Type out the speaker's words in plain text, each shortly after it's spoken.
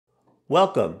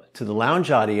Welcome to the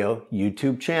Lounge Audio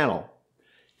YouTube channel.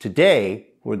 Today,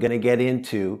 we're going to get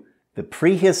into the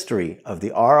prehistory of the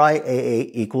RIAA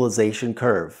equalization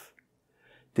curve.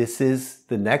 This is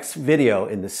the next video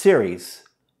in the series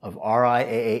of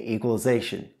RIAA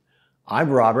equalization. I'm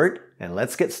Robert, and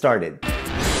let's get started.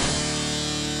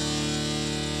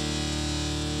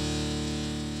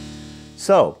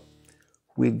 So,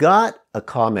 we got a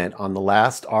comment on the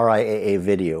last RIAA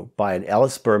video by an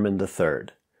Ellis Berman III.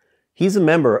 He's a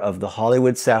member of the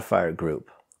Hollywood Sapphire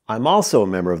group. I'm also a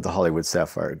member of the Hollywood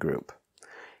Sapphire group.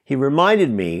 He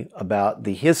reminded me about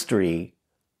the history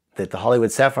that the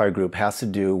Hollywood Sapphire group has to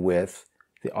do with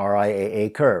the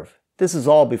RIAA curve. This is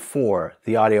all before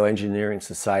the Audio Engineering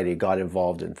Society got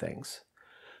involved in things.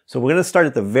 So we're going to start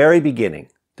at the very beginning.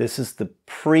 This is the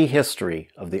prehistory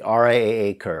of the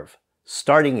RIAA curve,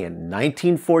 starting in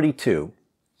 1942.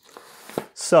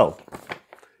 So,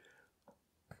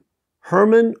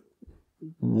 Herman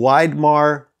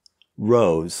Weidmar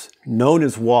Rose, known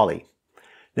as Wally.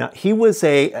 Now, he was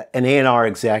an A&R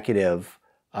executive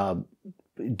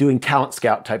doing talent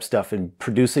scout type stuff and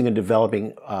producing and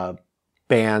developing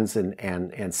bands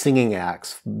and singing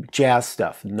acts, jazz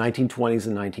stuff, 1920s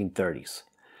and 1930s.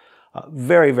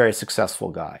 Very, very successful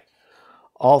guy.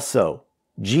 Also,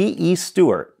 G.E.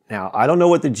 Stewart. Now, I don't know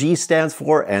what the G stands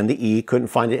for and the E, couldn't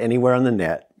find it anywhere on the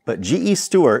net, but G.E.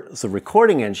 Stewart is a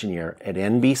recording engineer at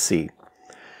NBC.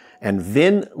 And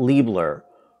Vin Liebler,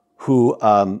 who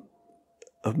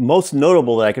most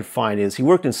notable that I could find is he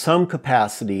worked in some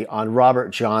capacity on Robert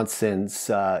Johnson's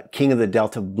King of the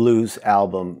Delta Blues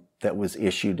album that was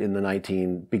issued in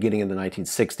the beginning of the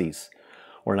 1960s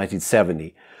or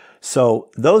 1970. So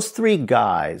those three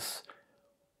guys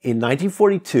in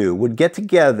 1942 would get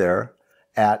together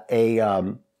at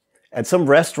some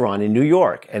restaurant in New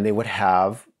York, and they would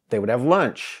have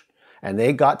lunch, and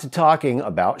they got to talking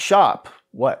about shop.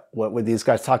 What would these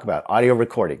guys talk about? Audio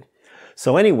recording.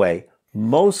 So anyway,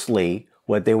 mostly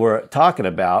what they were talking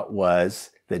about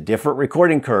was the different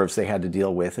recording curves they had to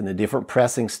deal with and the different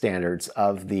pressing standards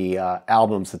of the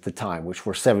albums at the time, which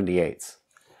were 78s.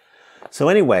 So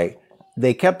anyway,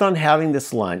 they kept on having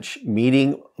this lunch,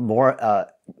 meeting more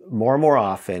and more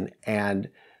often, and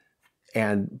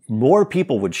more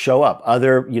people would show up.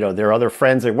 Their other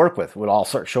friends they work with would all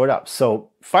start showing up.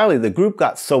 So finally, the group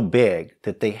got so big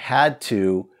that they had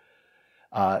to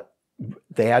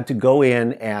go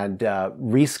in and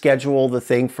reschedule the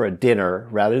thing for a dinner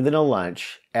rather than a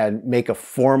lunch, and make a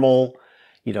formal,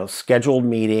 scheduled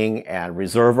meeting and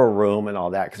reserve a room and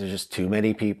all that, because there's just too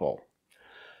many people.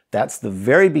 That's the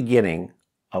very beginning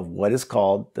of what is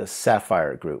called the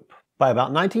Sapphire group. By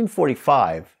about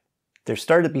 1945, there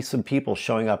started to be some people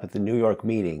showing up at the New York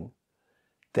meeting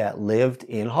that lived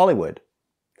in Hollywood.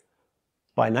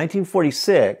 By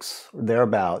 1946, or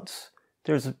thereabouts,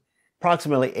 there's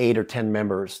approximately 8 or 10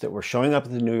 members that were showing up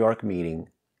at the New York meeting,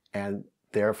 and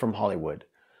they're from Hollywood.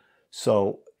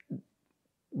 So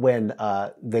when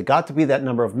they got to be that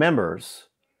number of members,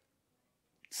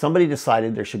 somebody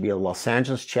decided there should be a Los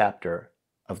Angeles chapter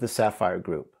of the Sapphire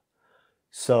group.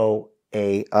 So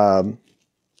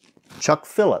Chuck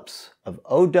Phillips of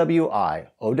OWI,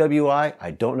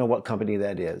 I don't know what company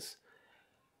that is.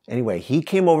 Anyway, he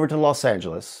came over to Los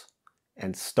Angeles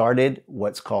and started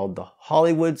what's called the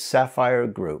Hollywood Sapphire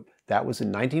Group. That was in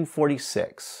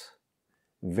 1946.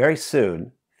 Very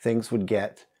soon, things would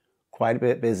get quite a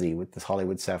bit busy with this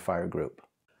Hollywood Sapphire Group.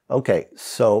 Okay,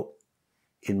 so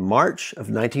in March of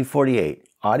 1948,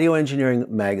 Audio Engineering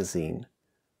magazine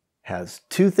has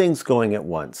two things going at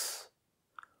once.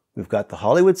 We've got the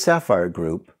Hollywood Sapphire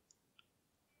Group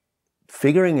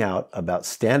figuring out about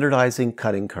standardizing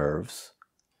cutting curves,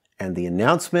 and the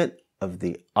announcement of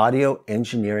the Audio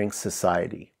Engineering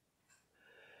Society.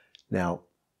 Now,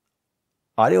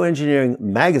 Audio Engineering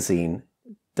magazine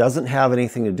doesn't have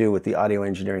anything to do with the Audio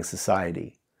Engineering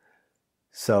Society.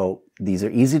 So these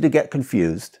are easy to get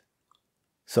confused.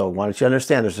 So why don't you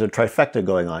understand there's a trifecta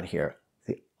going on here.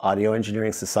 The Audio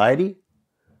Engineering Society,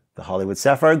 the Hollywood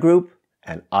Sapphire Group,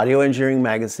 and Audio Engineering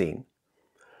magazine.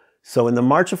 So in the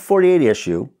March of 48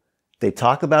 issue, they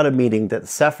talk about a meeting that the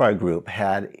Sapphire Group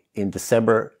had in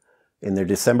their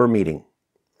December meeting.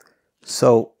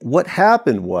 So what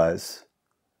happened was,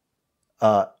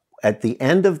 at the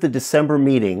end of the December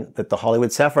meeting that the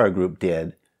Hollywood Sapphire Group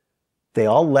did, they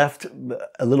all left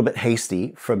a little bit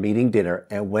hasty from meeting dinner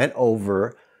and went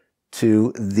over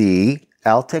to the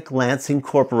Altec Lansing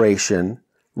Corporation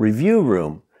review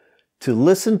room to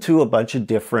listen to a bunch of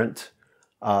different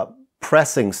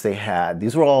pressings they had.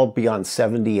 These were all beyond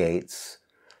 78s.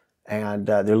 And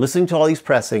they're listening to all these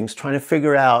pressings, trying to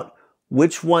figure out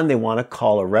which one they want to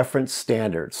call a reference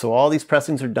standard. So all these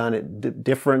pressings are done at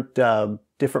different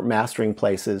mastering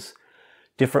places,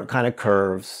 different kind of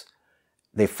curves.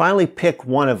 They finally pick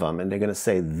one of them, and they're going to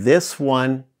say, this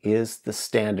one is the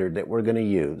standard that we're going to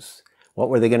use. What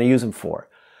were they going to use them for?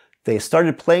 They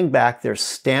started playing back their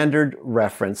standard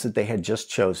reference that they had just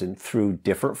chosen through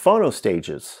different phono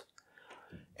stages.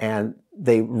 And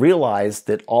they realized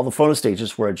that all the phono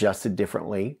stages were adjusted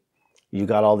differently. You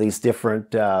got all these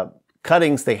different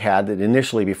cuttings they had that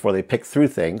initially, before they picked through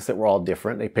things, that were all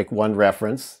different. They picked one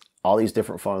reference, all these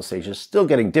different phono stages, still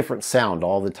getting different sound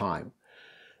all the time.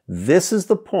 This is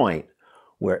the point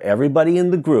where everybody in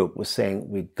the group was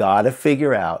saying, we got to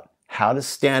figure out how to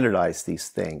standardize these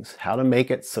things, how to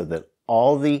make it so that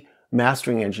all the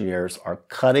mastering engineers are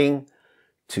cutting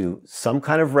to some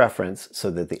kind of reference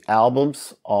so that the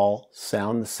albums all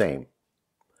sound the same.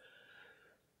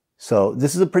 So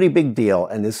this is a pretty big deal,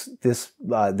 and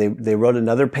they wrote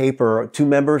another paper. Two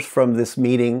members from this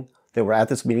meeting that were at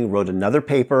this meeting wrote another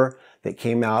paper that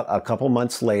came out a couple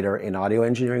months later in Audio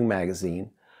Engineering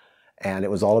magazine, and it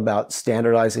was all about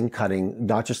standardizing cutting,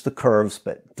 not just the curves,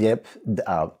 but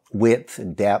width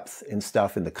and depth and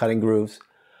stuff in the cutting grooves.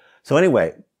 So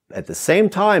anyway, at the same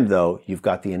time, though, you've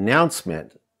got the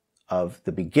announcement of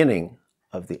the beginning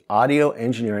of the Audio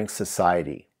Engineering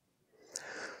Society.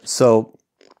 So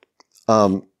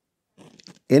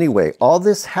anyway, all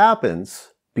this happens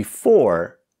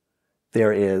before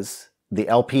there is the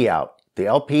LP out. The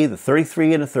LP, the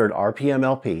 33 1/3 RPM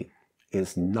LP,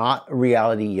 is not a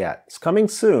reality yet. It's coming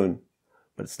soon,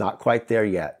 but it's not quite there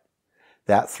yet.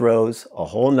 That throws a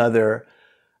whole nother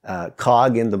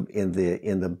cog in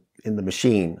the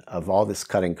machine of all this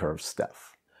cutting curve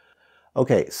stuff.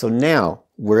 Okay, so now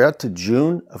we're up to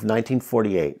June of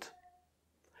 1948.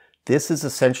 This is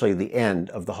essentially the end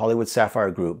of the Hollywood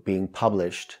Sapphire Group being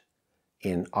published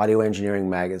in Audio Engineering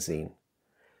magazine.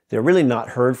 They're really not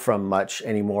heard from much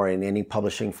anymore in any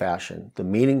publishing fashion. The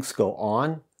meetings go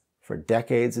on for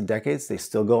decades and decades. They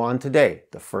still go on today.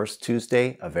 The first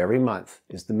Tuesday of every month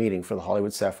is the meeting for the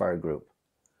Hollywood Sapphire Group.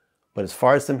 But as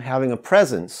far as them having a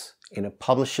presence in a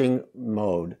publishing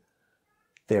mode,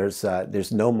 there's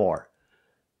no more.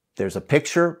 There's a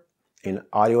picture in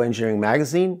Audio Engineering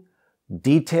magazine,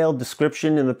 detailed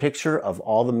description in the picture of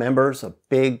all the members,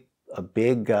 it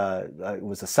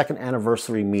was a second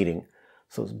anniversary meeting.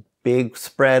 So it's a big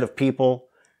spread of people.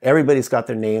 Everybody's got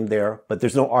their name there, but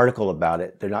there's no article about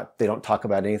it. They don't talk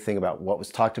about anything about what was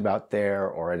talked about there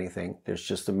or anything. There's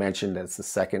just a mention that it's the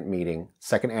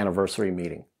second anniversary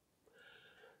meeting.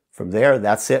 From there,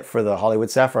 that's it for the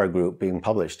Hollywood Sapphire Group being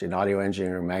published in Audio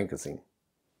Engineering magazine.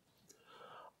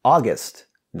 August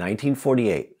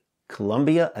 1948,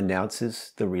 Columbia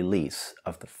announces the release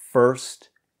of the first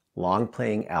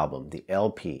long-playing album, the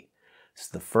LP. It's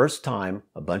the first time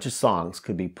a bunch of songs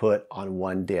could be put on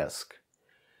one disc.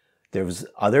 There was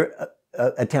other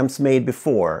attempts made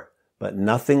before, but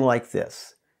nothing like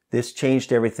this. This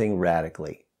changed everything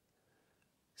radically.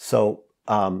 So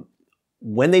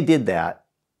when they did that,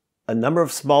 a number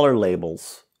of smaller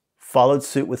labels followed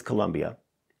suit with Columbia.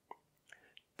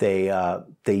 They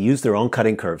used their own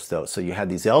cutting curves, though. So you had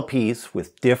these LPs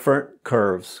with different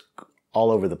curves all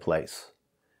over the place.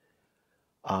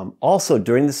 Also,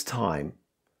 during this time,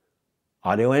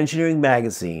 Audio Engineering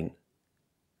magazine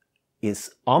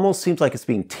almost seems like it's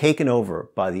being taken over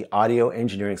by the Audio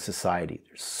Engineering Society.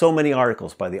 There's so many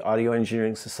articles by the Audio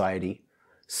Engineering Society.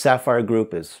 Sapphire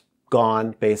Group is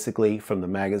gone, basically, from the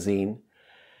magazine.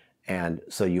 And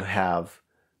so you have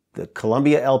the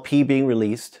Columbia LP being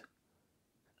released,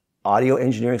 Audio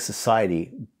Engineering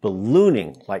Society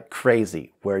ballooning like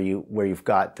crazy, where you've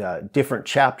got different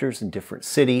chapters in different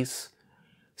cities,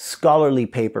 scholarly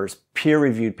papers,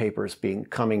 peer-reviewed papers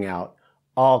coming out,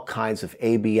 all kinds of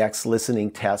ABX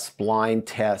listening tests, blind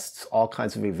tests, all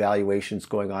kinds of evaluations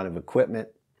going on of equipment.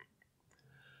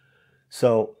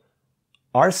 So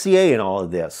RCA in all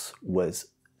of this was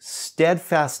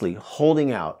steadfastly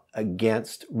holding out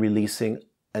against releasing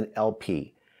an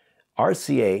LP.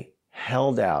 RCA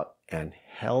held out and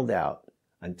held out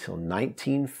until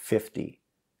 1950.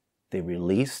 They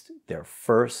released their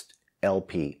first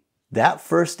LP. That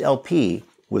first LP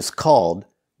was called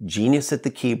Genius at the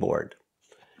Keyboard.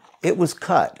 It was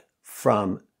cut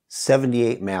from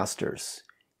 78 masters,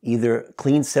 either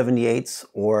clean 78s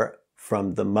or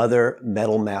from the mother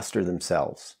metal master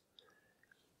themselves.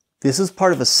 This is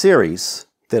part of a series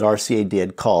that RCA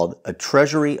did called A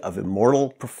Treasury of Immortal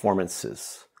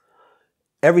Performances.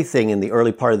 Everything in the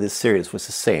early part of this series was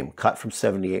the same, cut from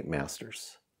 78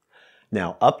 masters.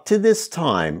 Now, up to this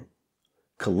time,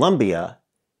 Columbia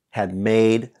had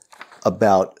made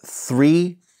about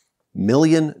 3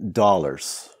 million.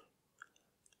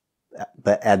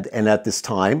 And at this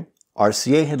time,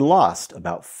 RCA had lost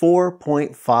about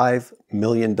 $4.5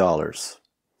 million.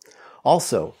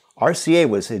 Also, RCA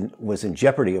was in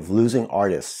jeopardy of losing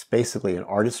artists, basically an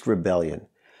artist rebellion.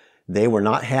 They were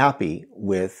not happy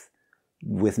with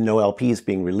no LPs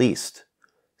being released.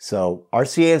 So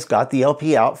RCA has got the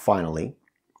LP out finally.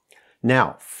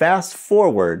 Now, fast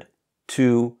forward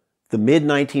to the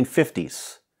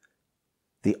mid-1950s.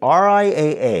 The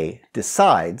RIAA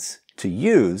decides to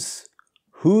use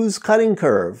whose cutting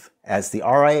curve as the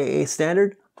RIAA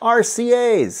standard?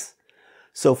 RCA's.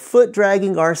 So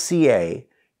foot-dragging RCA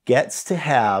gets to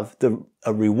have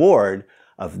a reward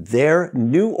of their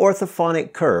new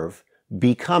orthophonic curve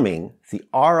becoming the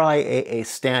RIAA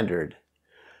standard,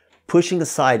 pushing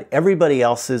aside everybody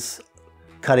else's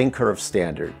cutting curve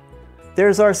standard.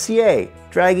 There's RCA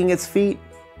dragging its feet.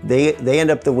 They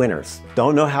end up the winners.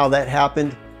 Don't know how that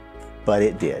happened, but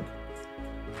it did.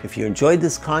 If you enjoyed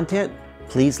this content,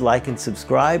 please like and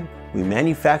subscribe. We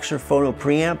manufacture phono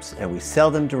preamps and we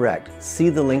sell them direct. See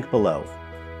the link below.